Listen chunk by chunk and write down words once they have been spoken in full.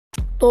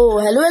तो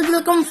hello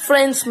welcome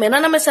friends, मेरा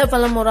नाम है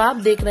सैफालम और आप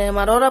देख रहे हैं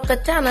हमारा और आपका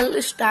चैनल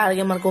स्टार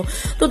गेमर को।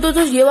 तो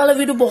दोस्तों ये वाला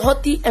वीडियो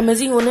बहुत ही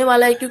अमेजिंग होने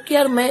वाला है, क्योंकि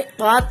यार मैं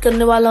बात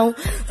करने वाला हूँ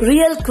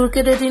रियल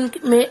क्रिकेट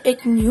 18 में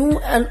एक न्यू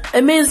एंड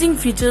अमेजिंग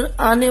फीचर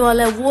आने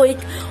वाला है। वो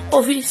एक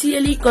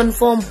ऑफिशियली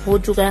कंफर्म हो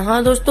चुका है।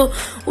 हाँ दोस्तों,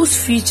 उस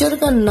फीचर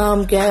का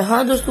नाम क्या है?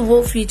 हाँ दोस्तों,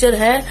 वो फीचर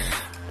है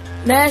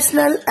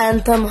नेशनल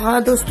एंथम।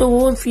 हाँ दोस्तों,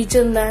 वो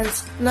फीचर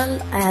नेशनल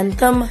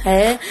एंथम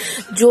है,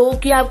 जो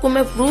कि आपको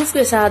मैं प्रूफ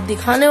के साथ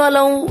दिखाने वाला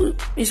हूँ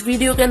इस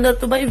वीडियो के अंदर।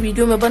 तो भाई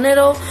वीडियो में बने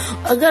रहो।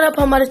 अगर आप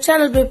हमारे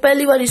चैनल पे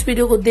पहली बार इस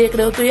वीडियो को देख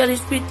रहे हो तो यार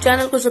इस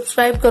चैनल को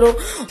सब्सक्राइब करो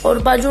और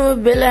बाजू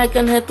में बेल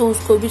आइकन है तो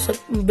उसको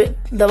भी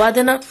दबा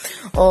देना।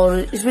 और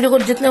इस वीडियो को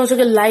जितने हो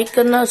सके लाइक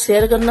करना,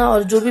 शेयर करना,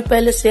 और जो भी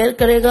पहले शेयर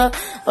करेगा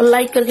और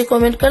लाइक करके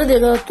कमेंट कर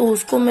देगा तो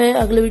उसको मैं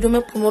अगले वीडियो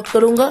में प्रमोट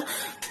करूंगा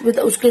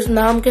उसके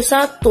नाम के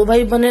साथ। तो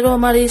भाई बने रहो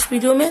हमारे इस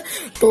वीडियो में।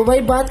 तो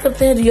भाई बात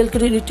करते हैं रियल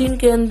क्रिकेट 18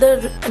 के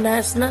अंदर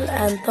नेशनल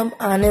एंथम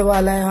आने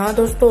वाला है। हाँ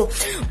दोस्तों,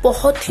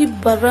 बहुत ही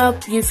बड़ा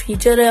ये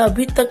फीचर है।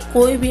 अभी तक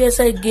कोई भी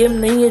ऐसा एक गेम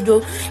नहीं है जो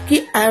कि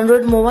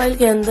एंड्रॉइड मोबाइल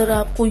के अंदर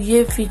आपको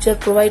ये फीचर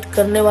प्रोवाइड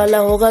करने वाला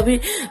होगा भी,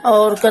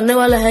 और करने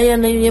वाला है या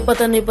नहीं ये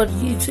पता नहीं, पर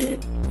ये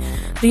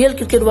रियल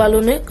क्रिकेट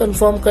वालों ने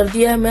कंफर्म कर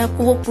दिया है। मैं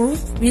आपको वो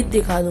प्रूफ भी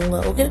दिखा दूंगा।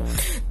 ओके,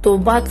 तो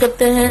बात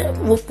करते हैं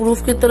वो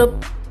प्रूफ की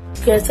तरफ।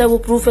 कैसा वो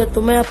प्रूफ है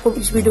तो मैं आपको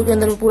इस वीडियो के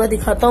अंदर पूरा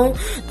दिखाता हूँ।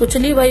 तो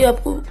चलिए भाई,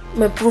 आपको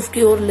मैं प्रूफ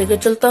की ओर लेकर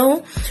चलता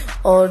हूँ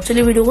और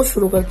चलिए वीडियो को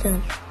शुरू करते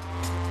हैं।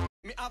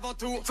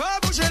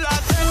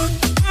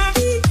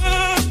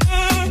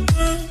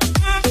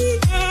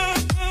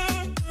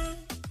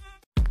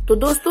 तो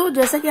दोस्तों,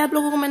 जैसा कि आप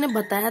लोगों को मैंने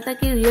बताया था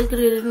कि रियल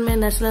क्रिकेट में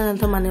नेशनल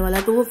एंथम आने वाला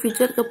है, तो वो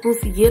फीचर का प्रूफ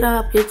ये रहा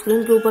आपके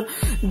स्क्रीन के ऊपर।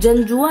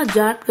 जंजुआ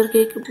जाट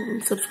करके एक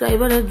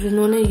सब्सक्राइबर है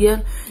जिन्होंने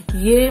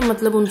ये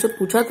मतलब उनसे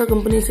पूछा था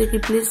कंपनी से कि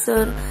please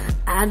sir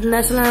add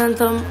national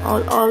anthem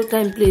all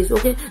time please.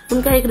 Okay,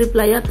 उनका एक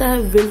रिप्लाई आता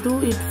है, will do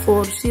it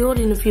for sure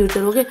in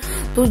future. Okay,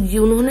 तो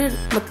उन्होंने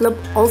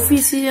मतलब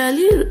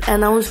ऑफिशियली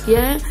अनाउंस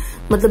किया है,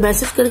 मतलब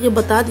मैसेज करके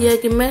बता दिया है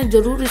कि मैं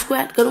जरूर इसको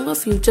ऐड करूंगा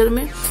फ्यूचर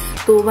में।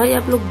 तो भाई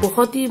आप लोग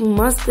बहुत ही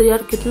मस्त,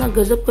 यार कितना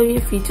गजब का ये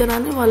फीचर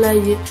आने वाला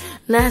है ये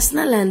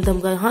नेशनल एंथम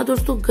का। हाँ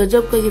दोस्तों,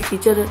 गजब का ये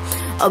फीचर है।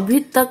 अभी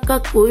तक का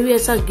कोई भी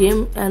ऐसा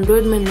गेम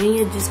एंड्रॉइड में नहीं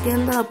है जिसके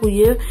अंदर आपको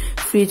ये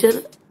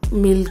फीचर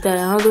मिलता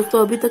है। हाँ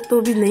दोस्तों, अभी तक तो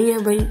अभी नहीं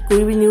है भाई,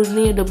 कोई भी न्यूज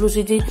नहीं है,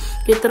 WCG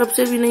की तरफ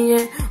से भी नहीं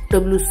है,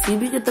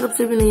 WCB की तरफ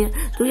से भी नहीं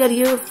है। तो यार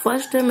ये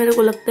फर्स्ट है, मेरे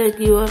को लगता है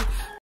कि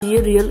ये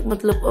रियल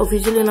मतलब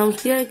ऑफिशियली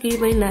अनाउंस किया है कि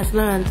भाई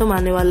नेशनल एंथम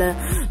आने वाला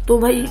है। तो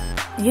भाई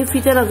ये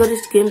फीचर अगर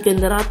इस गेम के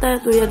अंदर आता है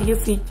तो यार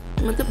ये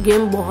मतलब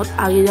गेम बहुत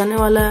आगे जाने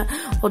वाला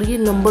है और ये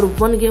नंबर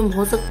 1 गेम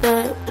हो सकता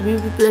है। अभी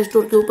भी प्ले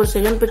स्टोर के ऊपर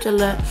सेकंड पे चल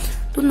रहा है,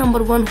 तो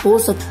नंबर 1 हो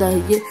सकता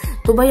है ये।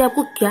 तो भाई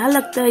आपको क्या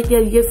लगता है कि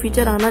यार ये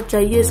फीचर आना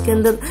चाहिए इसके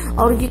अंदर,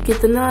 और ये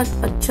कितना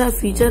अच्छा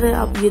फीचर है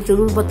आप ये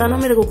जरूर बताना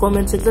मेरे को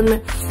कमेंट सेक्शन में।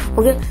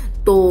 ओके,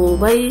 तो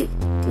भाई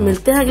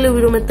मिलते हैं अगले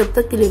वीडियो में, तब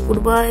तक के लिए गुड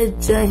बाय,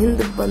 जय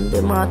हिंद,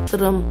 वंदे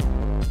मातरम।